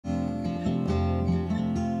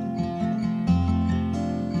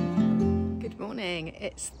morning.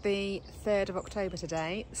 It's the 3rd of October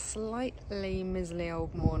today. Slightly miserly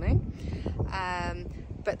old morning,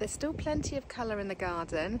 but there's still plenty of colour in the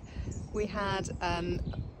garden. We had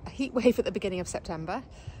a heat wave at the beginning of September,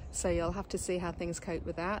 so you'll have to see how things cope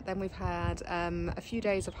with that. Then we've had a few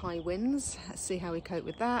days of high winds. Let's see how we cope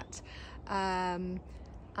with that. And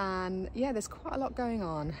yeah, there's quite a lot going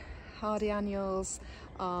on. Hardy annuals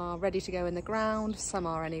are ready to go in the ground, some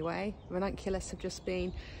are anyway. Ranunculus have just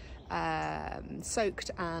been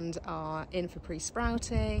soaked and are in for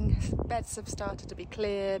pre-sprouting. Beds have started to be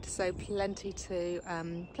cleared, so plenty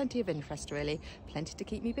of interest really, plenty to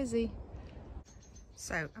keep me busy.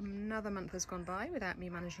 So another month has gone by without me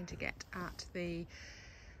managing to get at the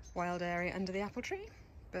wild area under the apple tree,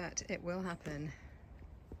 but it will happen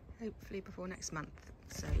hopefully before next month.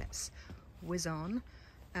 So let's whiz on.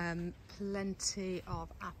 Plenty of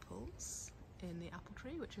apples in the apple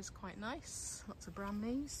tree, which is quite nice. Lots of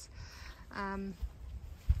Bramleys.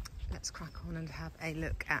 Let's crack on and have a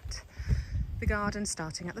look at the garden,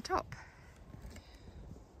 starting at the top.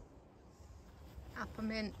 Apple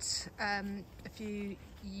mint, a few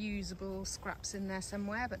usable scraps in there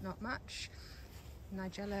somewhere, but not much.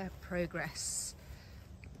 Nigella Progress.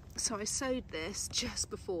 So I sowed this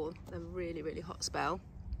just before the really hot spell.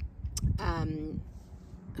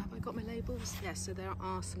 Have I got my labels? Yes, so there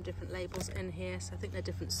are some different labels in here, so I think they're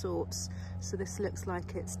different sorts. So this looks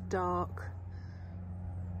like it's dark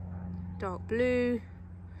blue.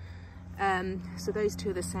 So those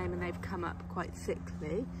two are the same and they've come up quite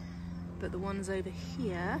thickly. But the ones over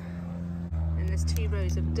here, and there's 2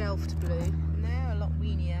 rows of Delft blue, and they're a lot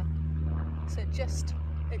weenier. So it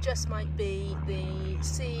just might be the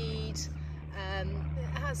seed.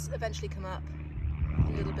 It has eventually come up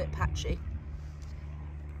a little bit patchy.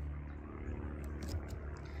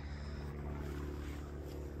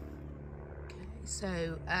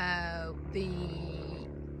 So the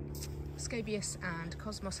scabious and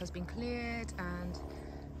cosmos has been cleared, and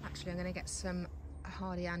actually I'm going to get some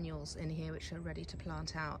hardy annuals in here which are ready to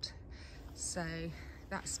plant out. So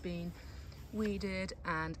that's been weeded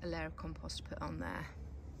and a layer of compost put on there.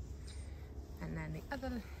 And then the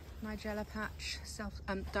other Nigella patch,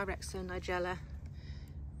 direct sown Nigella.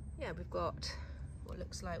 Yeah, we've got what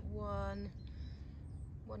looks like one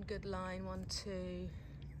good line, 1, 2.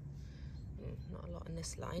 Not a lot in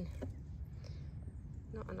this line,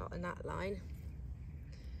 not a lot in that line.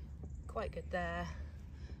 Quite good there,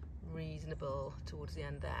 reasonable towards the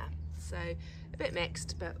end there. So a bit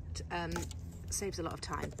mixed, but saves a lot of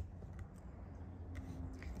time.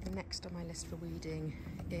 And next on my list for weeding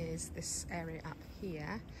is this area up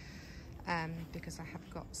here, because I have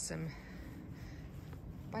got some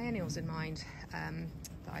biennials in mind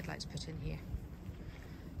that I'd like to put in here.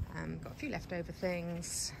 Got a few leftover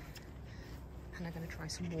things, and I'm going to try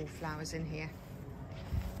some wallflowers in here.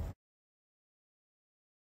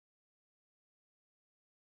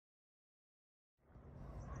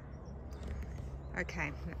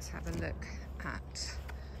 Okay, let's have a look at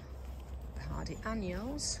the hardy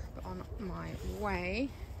annuals. But on my way,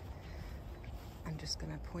 I'm just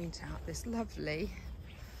going to point out this lovely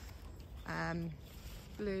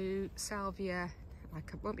blue salvia. I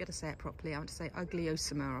won't be able to say it properly. I want to say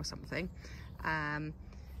Ugliosoma or something.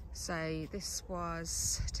 So this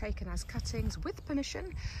was taken as cuttings with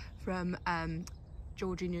permission from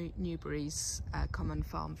Georgie Newberry's Common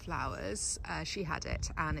Farm Flowers. She had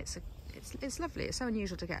it, and it's lovely. It's so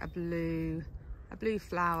unusual to get a blue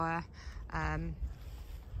flower.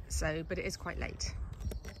 But it is quite late.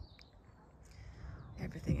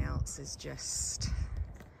 Everything else is just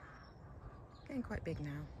getting quite big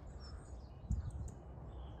now.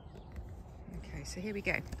 Okay, so here we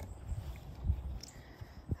go.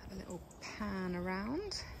 A little pan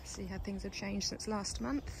around, see how things have changed since last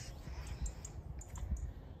month.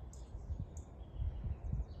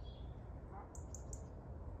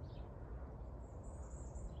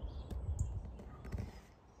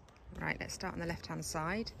 Right, let's start on the left hand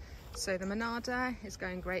side. So the Monarda is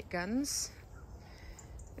going great guns.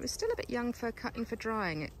 It was still a bit young for cutting for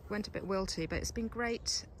drying. It went a bit wilty, but it's been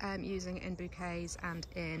great using it in bouquets and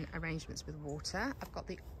in arrangements with water. I've got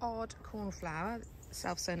the odd cornflower,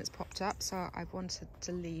 self-sown, it's popped up, so I've wanted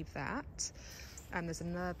to leave that. And there's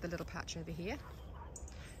another little patch over here.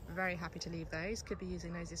 Very happy to leave those. Could be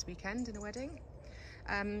using those this weekend in a wedding.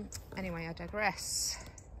 Anyway, I digress.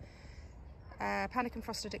 Panic and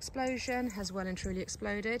Frosted Explosion has well and truly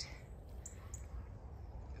exploded.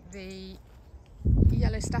 The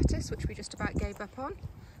Yellow Status, which we just about gave up on,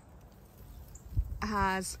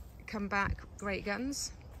 has come back great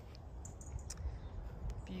guns.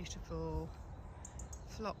 Beautiful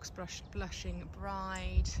Phlox Blushing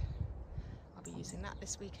Bride. I'll be using that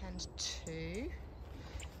this weekend too.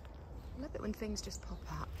 I love it when things just pop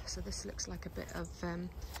up. So this looks like a bit of,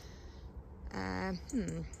 no,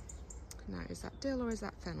 is that dill or is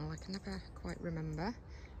that fennel? I can never quite remember.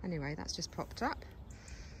 Anyway, that's just popped up.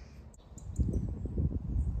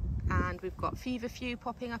 And we've got feverfew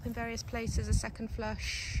popping up in various places, a second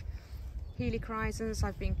flush. Helichrysums,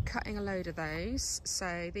 I've been cutting a load of those,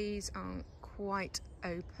 so these aren't quite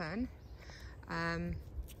open.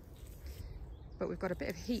 But we've got a bit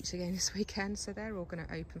of heat again this weekend, so they're all going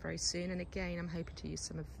to open very soon. And again, I'm hoping to use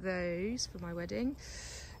some of those for my wedding.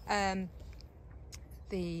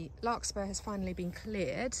 The larkspur has finally been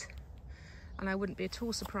cleared, and I wouldn't be at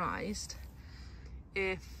all surprised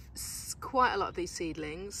if quite a lot of these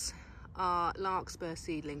seedlings are larkspur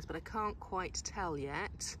seedlings, but I can't quite tell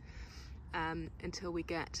yet until we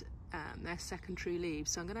get their second true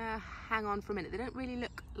leaves. So I'm going to hang on for a minute. They don't really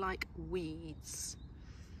look like weeds.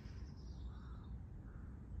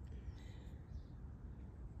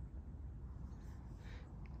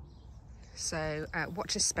 So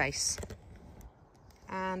watch this space.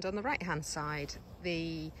 And on the right hand side,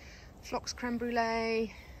 the Phlox Creme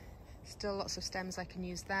Brulee, still lots of stems I can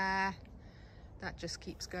use there. That just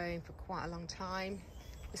keeps going for quite a long time.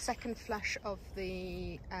 The second flush of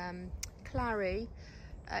the Clary,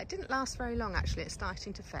 it didn't last very long actually, it's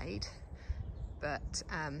starting to fade, but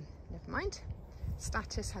never mind.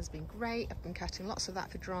 Statice has been great. I've been cutting lots of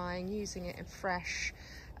that for drying, using it in fresh,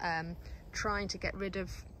 trying to get rid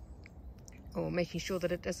of, or making sure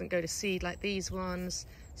that it doesn't go to seed like these ones,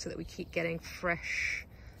 so that we keep getting fresh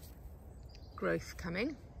growth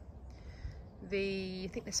coming. I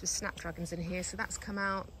think this was Snapdragons in here, so that's come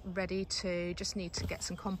out ready to, just need to get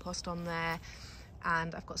some compost on there,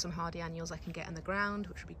 and I've got some hardy annuals I can get in the ground,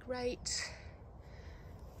 which would be great.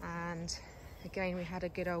 And again, we had a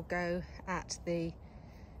good old go at these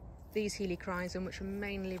Helichrysum, which were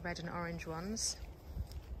mainly red and orange ones,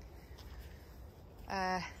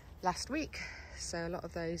 last week. So a lot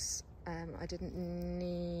of those, I didn't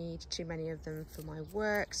need too many of them for my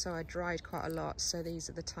work, so I dried quite a lot. So these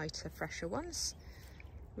are the tighter, fresher ones.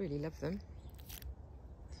 Really love them.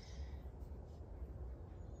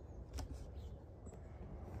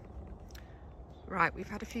 Right, we've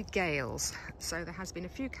had a few gales, so there has been a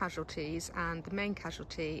few casualties, and the main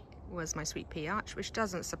casualty was my sweet pea arch, which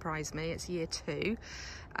doesn't surprise me, it's year 2.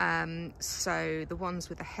 So the ones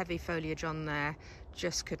with the heavy foliage on there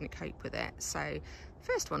just couldn't cope with it. So the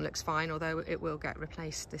first one looks fine, although it will get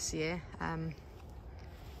replaced this year. But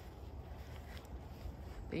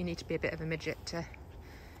you need to be a bit of a midget to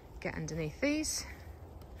get underneath these,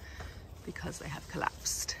 because they have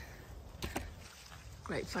collapsed.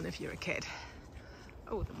 Great fun if you're a kid.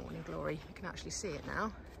 Oh, the morning glory, you can actually see it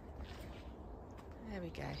now. There we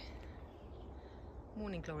go.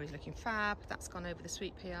 Morning glory is looking fab. That's gone over the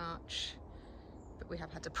sweet pea arch, but we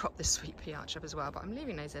have had to prop this sweet pea arch up as well, but I'm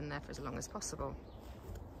leaving those in there for as long as possible.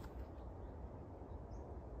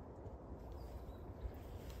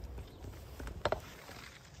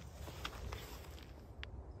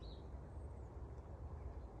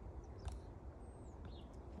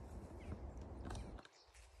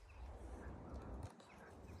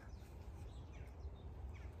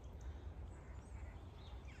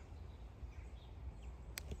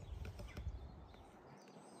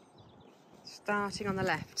 Starting on the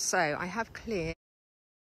left, so I have cleared,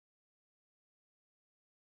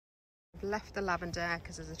 left the lavender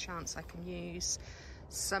because there's a chance I can use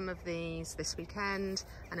some of these this weekend,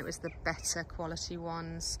 and it was the better quality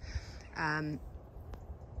ones,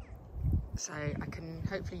 so I can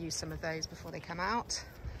hopefully use some of those before they come out.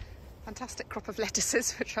 Fantastic crop of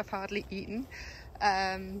lettuces, which I've hardly eaten,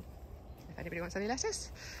 if anybody wants any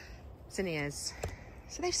lettuce. Zinnias,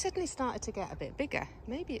 so they've suddenly started to get a bit bigger.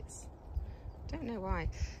 Maybe it's, don't know why.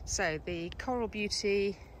 So the Coral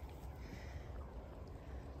Beauty,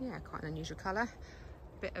 yeah, quite an unusual colour.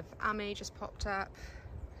 Bit of Ami just popped up.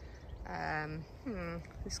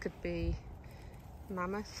 This could be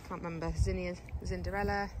Mammoth, can't remember. Zinnia,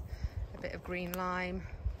 Zinderella, a bit of green lime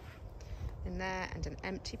in there, and an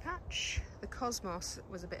empty patch. The Cosmos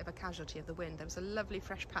was a bit of a casualty of the wind. There was a lovely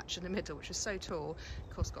fresh patch in the middle, which was so tall,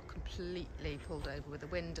 of course got completely pulled over with the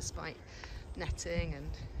wind, despite netting and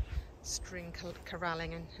string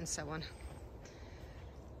corralling and so on.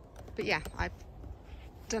 But yeah, I've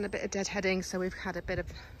done a bit of deadheading, so we've had a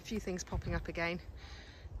few things popping up again.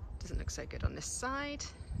 Doesn't look so good on this side.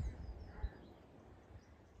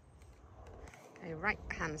 Okay, right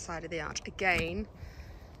hand side of the arch again,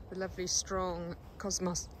 the lovely strong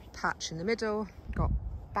Cosmos patch in the middle got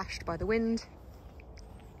bashed by the wind,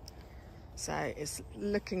 so it's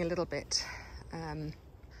looking a little bit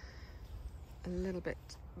a little bit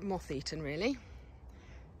moth-eaten really.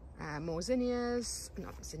 More zinnias,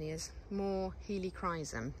 not zinnias, more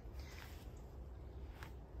helichrysum,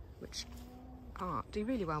 which do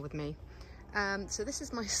really well with me. So this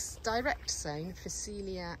is my direct sown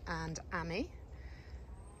Phacelia and Ami,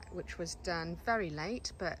 which was done very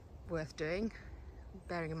late but worth doing,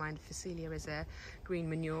 bearing in mind Phacelia is a green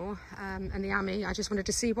manure, and the Ami I just wanted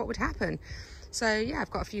to see what would happen. So yeah,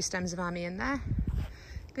 I've got a few stems of Ami in there.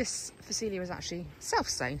 This Phacelia was actually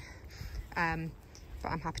self-sown, but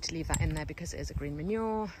I'm happy to leave that in there because it is a green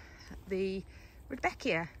manure. The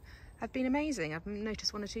Rudbeckia have been amazing. I've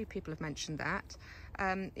noticed 1 or 2 people have mentioned that.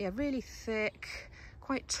 Yeah, really thick,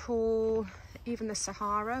 quite tall. Even the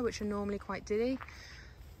Sahara, which are normally quite dilly,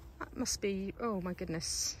 that must be, oh my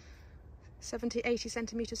goodness, 70, 80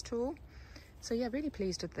 centimetres tall. So yeah, really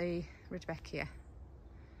pleased with the Rudbeckia.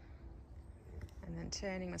 And then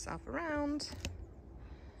turning myself around,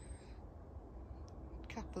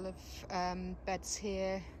 a couple of beds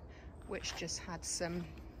here which just had some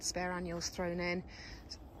spare annuals thrown in,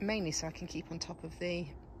 mainly so I can keep on top of the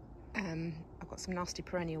I've got some nasty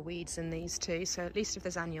perennial weeds in these too, so at least if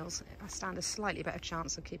there's annuals I stand a slightly better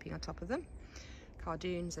chance of keeping on top of them.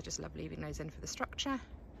 Cardoons, I just love leaving those in for the structure.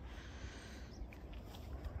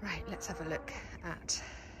 Right, let's have a look at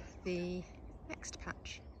the next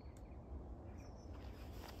patch.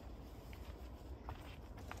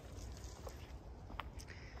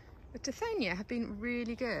 The Tithonia have been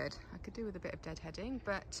really good. I could do with a bit of deadheading,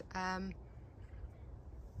 but I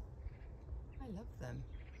love them.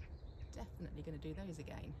 Definitely going to do those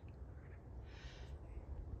again.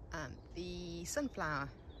 And the sunflower,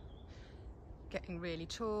 getting really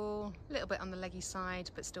tall, a little bit on the leggy side,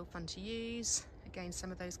 but still fun to use. Again,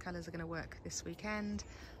 some of those colours are going to work this weekend.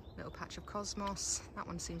 Little patch of cosmos, that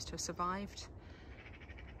one seems to have survived.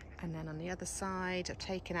 And then on the other side, I've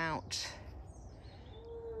taken out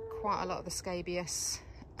quite a lot of the scabious.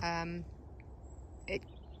 That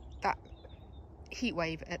heat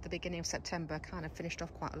wave at the beginning of September kind of finished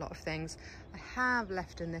off quite a lot of things. I have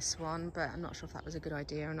left in this one, but I'm not sure if that was a good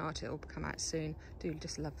idea or not. It'll come out soon. Do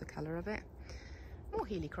just love the colour of it. More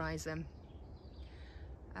helichrysum.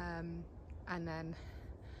 And then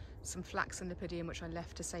some flax and Lepidium, which I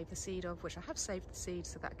left to save the seed of, which I have saved the seed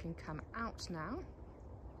so that can come out now.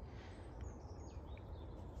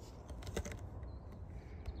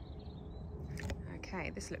 Okay,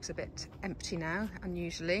 this looks a bit empty now,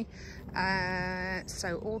 unusually.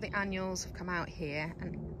 So all the annuals have come out here,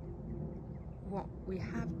 and what we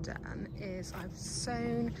have done is I've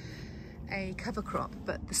sown a cover crop,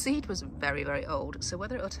 but the seed was very, very old, so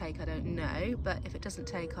whether it'll take I don't know, but if it doesn't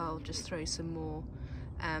take I'll just throw some more,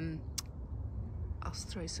 I'll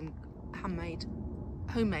throw some homemade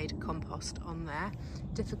compost on there.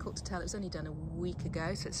 Difficult to tell, it was only done a week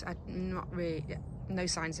ago, so it's not really, no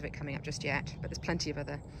signs of it coming up just yet, but there's plenty of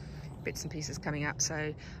other bits and pieces coming up,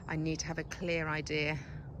 so I need to have a clear idea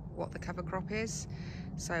what the cover crop is.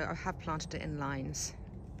 So I have planted it in lines.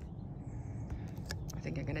 I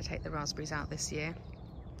think I'm going to take the raspberries out this year.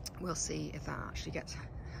 We'll see if that actually gets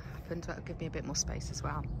happened. That'll give me a bit more space as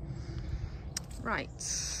well. Right.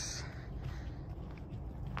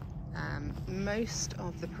 Most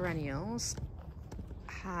of the perennials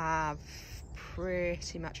have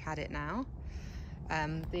pretty much had it now.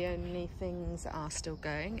 The only things that are still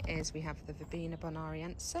going is we have the Verbena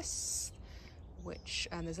bonariensis, which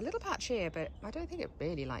there's a little patch here, but I don't think it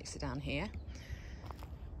really likes it down here.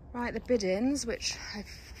 Right, the Bidens, which I've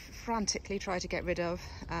frantically tried to get rid of,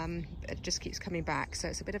 it just keeps coming back, so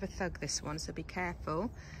it's a bit of a thug, this one, so be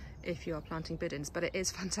careful if you are planting Bidens, but it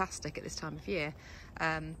is fantastic at this time of year.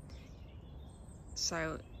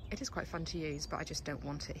 So it is quite fun to use, but I just don't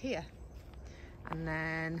want it here. And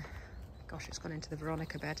then, gosh, it's gone into the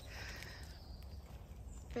Veronica bed.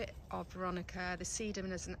 Bit of Veronica. The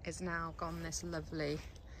sedum is now gone this lovely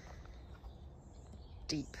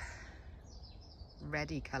deep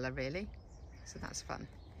reddy colour, really, so that's fun.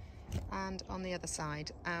 And on the other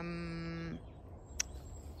side,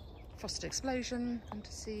 Foster Explosion,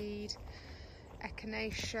 Hunter Seed,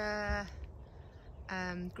 Echinacea,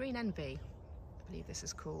 Green Envy, I believe this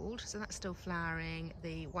is called, so that's still flowering.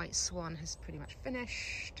 The White Swan has pretty much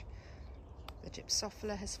finished. The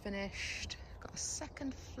Gypsophila has finished. Got a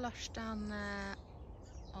second flush down there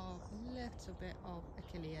of a little bit of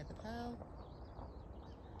Achillea the Pearl.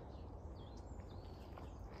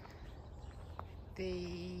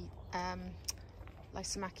 The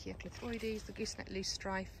Lysomachia clythroides, the Gooseneck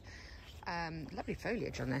Loosestrife. Lovely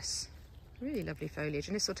foliage on this, really lovely foliage,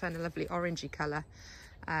 and this will turn a lovely orangey colour.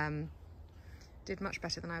 Did much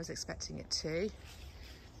better than I was expecting it to.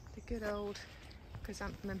 The good old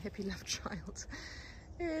Chrysanthemum Hippie Love Child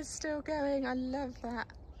is still going. I love that.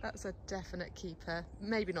 That's a definite keeper.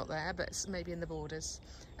 Maybe not there, but it's maybe in the borders.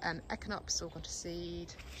 Echinops all gone to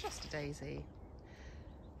seed. Just a daisy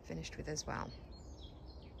finished with as well.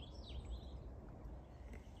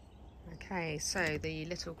 Okay, so the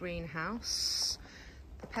little greenhouse,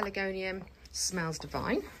 the pelargonium smells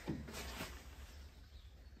divine.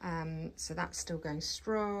 So that's still going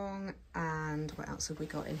strong. And what else have we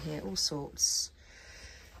got in here? All sorts.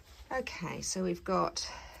 Okay, so we've got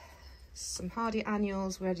some hardy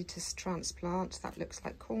annuals ready to transplant. That looks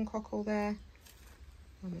like corn cockle there.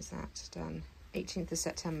 When was that done? 18th of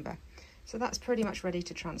September. So that's pretty much ready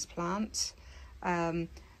to transplant.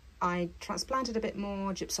 I transplanted a bit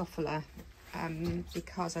more Gypsophila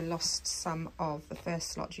because I lost some of the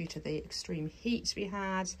first slot due to the extreme heat we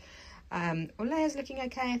had. Orlea's looking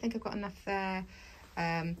okay. I think I've got enough there.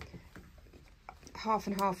 Half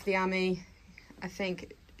and half the Ami. I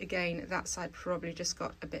think, again, that side probably just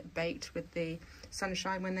got a bit baked with the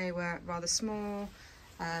sunshine when they were rather small.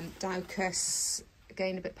 Daucus,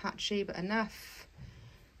 again, a bit patchy, but enough.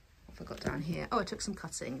 What have I got down here? Oh, I took some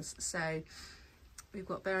cuttings. So we've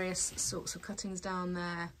got various sorts of cuttings down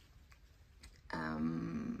there.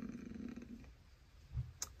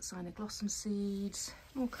 Cynoglossum seeds,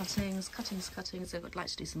 more cuttings. I would like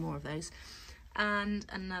to do some more of those. And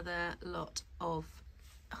another lot of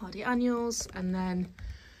hardy annuals, and then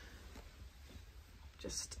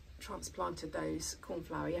just transplanted those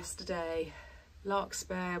cornflower yesterday.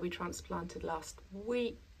 Larkspur we transplanted last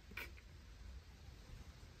week.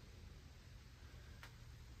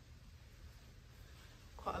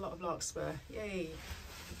 Quite a lot of larkspur, yay.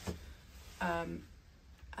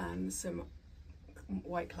 And some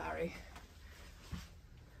white clary.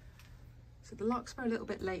 So the larkspur a little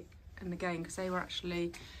bit late in the game because they were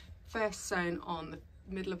actually first sown on the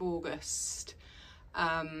middle of August.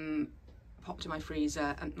 Popped in my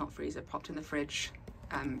freezer, and not freezer, popped in the fridge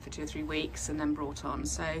for 2 or 3 weeks and then brought on.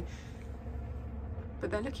 So, but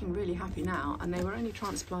they're looking really happy now, and they were only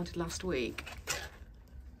transplanted last week,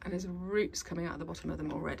 and there's roots coming out of the bottom of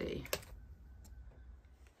them already.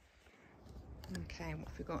 Okay, what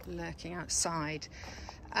have we got lurking outside?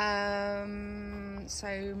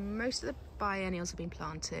 So most of the biennials have been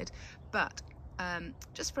planted, but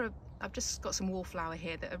I've just got some wallflower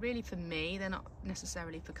here that are really for me. They're not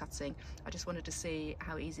necessarily for cutting. I just wanted to see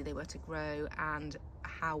how easy they were to grow and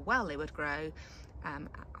how well they would grow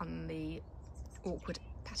on the awkward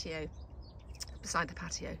patio, beside the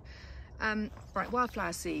patio. Right,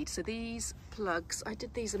 wildflower seed. So these plugs, I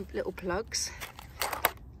did these in little plugs,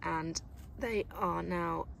 and they are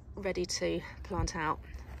now ready to plant out.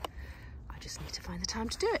 I just need to find the time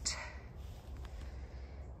to do it.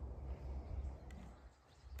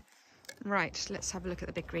 Right, let's have a look at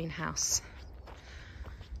the big greenhouse.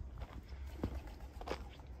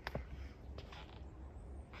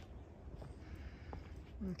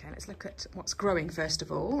 Okay, let's look at what's growing first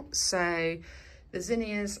of all. So the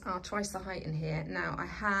zinnias are twice the height in here. Now I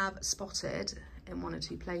have spotted in 1 or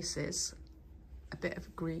 2 places a bit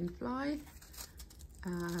of green fly,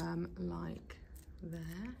 like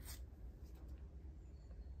there.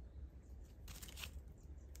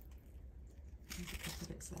 There's a couple of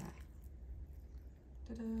bits there.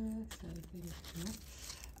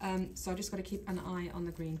 So I've just got to keep an eye on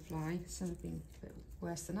the green fly. Some have been a bit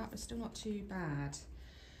worse than that, but still not too bad.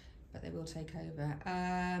 But they will take over.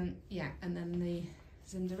 Yeah, and then the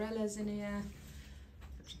Cinderella zinnia,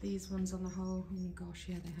 which are these ones on the whole. Oh my gosh,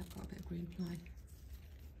 yeah, they have got a bit of green fly.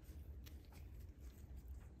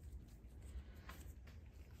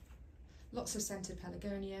 Lots of scented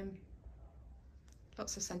pelargonium.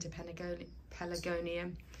 Lots of scented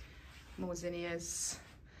pelargonium. More zinnias.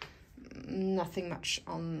 Nothing much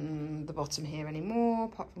on the bottom here anymore,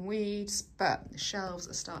 apart from weeds, but the shelves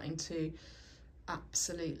are starting to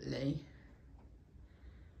absolutely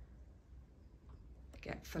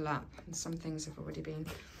get full up, and some things have already been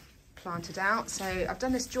planted out. So I've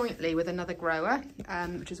done this jointly with another grower,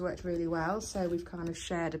 which has worked really well. So we've kind of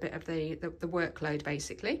shared a bit of the workload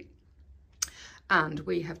basically. And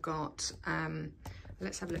we have got,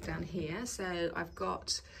 let's have a look down here. So I've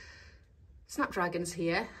got snapdragons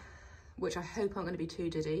here, which I hope aren't going to be too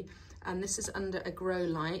diddy. And this is under a grow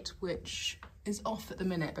light, which is off at the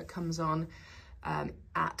minute, but comes on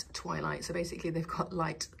at twilight. So basically they've got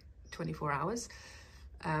light 24 hours.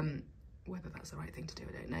 Whether that's the right thing to do,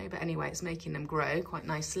 I don't know. But anyway, it's making them grow quite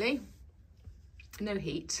nicely. No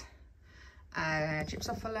heat.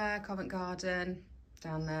 Gypsophila, Covent Garden,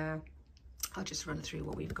 down there. I'll just run through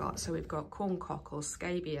what we've got. So we've got corn cockle,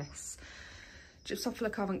 scabious,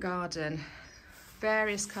 Gypsophila, Covent Garden,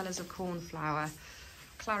 various colours of cornflower,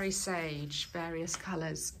 clary sage, various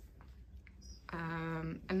colours.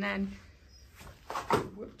 And then,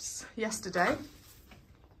 whoops, yesterday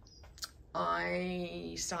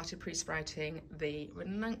I started pre-sprouting the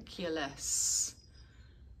ranunculus.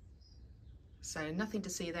 So nothing to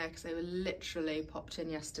see there because they were literally popped in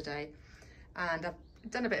yesterday. And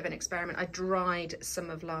I've done a bit of an experiment. I dried some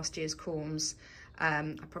of last year's corms.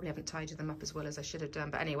 I probably haven't tidied them up as well as I should have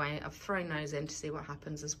done, but anyway, I've thrown those in to see what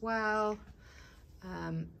happens as well.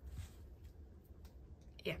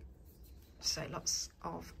 Yeah, so lots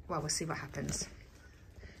of, well, we'll see what happens.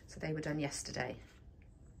 So they were done yesterday.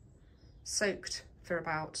 Soaked for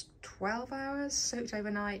about 12 hours, soaked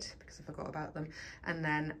overnight because I forgot about them. And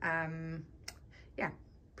then, yeah,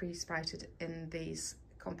 pre-sprouted in these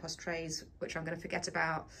compost trays, which I'm going to forget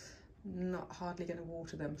about. Not hardly going to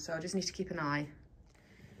water them, so I just need to keep an eye.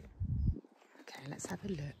 Okay, let's have a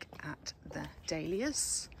look at the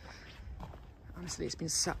dahlias. Honestly, it's been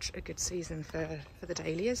such a good season for the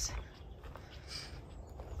dahlias.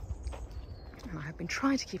 And I have been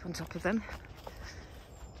trying to keep on top of them.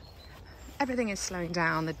 Everything is slowing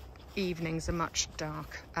down. The evenings are much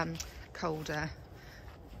colder.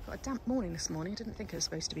 Got a damp morning this morning. I didn't think it was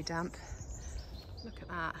supposed to be damp. Look at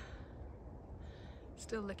that.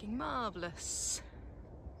 Still looking marvellous.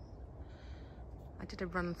 I did a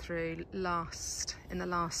run through in the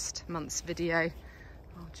last month's video.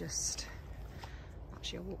 I'll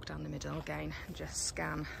walk down the middle again and just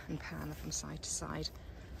scan and pan from side to side.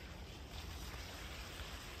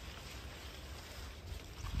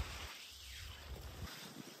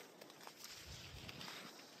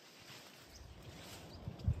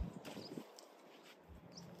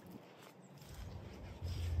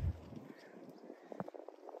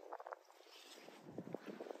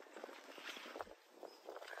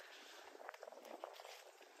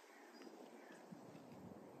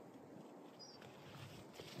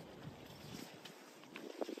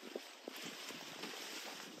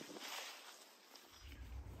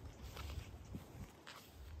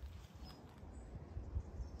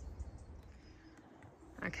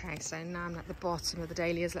 Okay, so now I'm at the bottom of the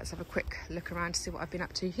dahlias. Let's have a quick look around to see what I've been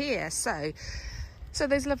up to here. So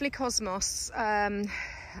those lovely cosmos,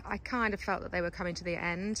 I kind of felt that they were coming to the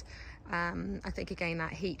end. I think again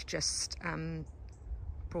that heat just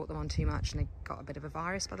brought them on too much and they got a bit of a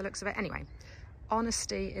virus by the looks of it. Anyway,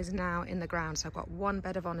 Honesty is now in the ground. So I've got one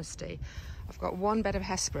bed of Honesty. I've got one bed of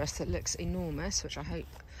Hesperus that looks enormous, which I hope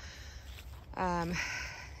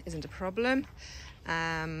isn't a problem.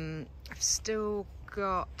 I've still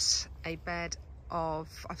got a bed of,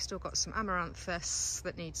 I've still got some Amaranthus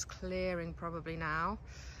that needs clearing probably now.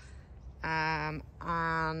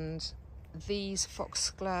 And these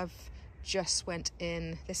foxglove just went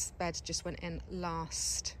in, this bed just went in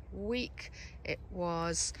last week. It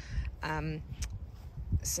was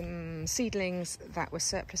some seedlings that were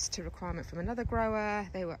surplus to requirement from another grower.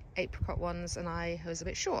 They were apricot ones and I was a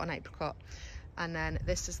bit short on apricot. And then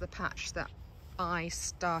this is the patch that I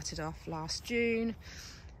started off last June.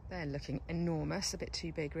 They're looking enormous, a bit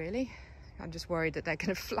too big really. I'm just worried that they're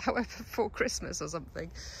going to flower before Christmas or something.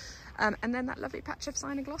 And then that lovely patch of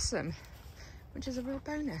Cynoglossum, which is a real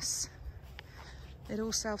bonus. It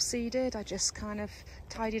all self-seeded. I just kind of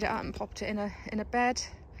tidied it up and popped it in a bed,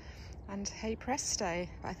 and hey presto.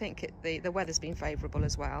 I think the weather's been favourable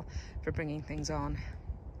as well for bringing things on.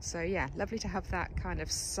 So yeah, lovely to have that kind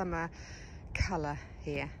of summer colour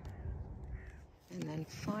here. And then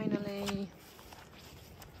finally,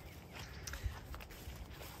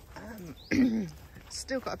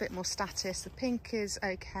 still got a bit more status. The pink is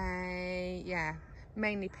okay, yeah,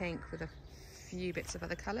 mainly pink with a few bits of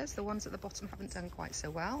other colours. The ones at the bottom haven't done quite so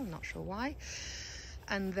well, I'm not sure why.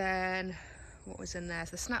 And then what was in there?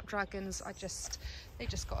 So the snapdragons, they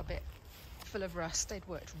just got a bit full of rust. They'd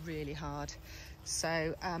worked really hard.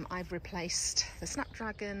 So I've replaced the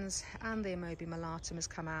snapdragons and the Amoebi mulatum has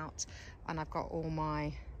come out, and I've got all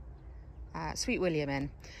my Sweet William in.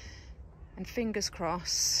 And fingers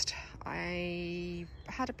crossed, I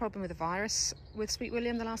had a problem with a virus with Sweet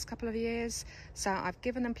William the last couple of years, so I've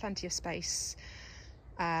given them plenty of space.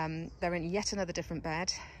 They're in yet another different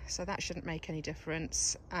bed, so that shouldn't make any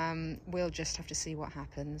difference. We'll just have to see what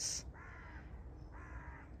happens.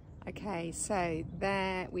 Okay, so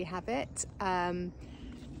there we have it.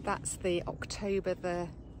 That's the October the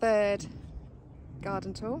 3rd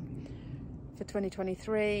garden tour for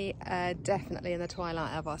 2023. Definitely in the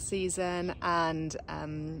twilight of our season, and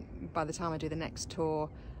by the time I do the next tour,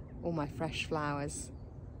 all my fresh flowers,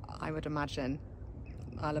 I would imagine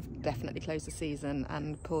I'll have definitely closed the season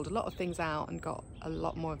and pulled a lot of things out and got a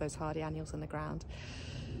lot more of those hardy annuals in the ground.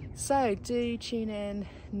 So do tune in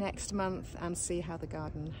next month and see how the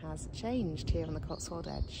garden has changed here on the Cotswold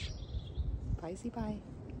Edge.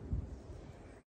 Bye.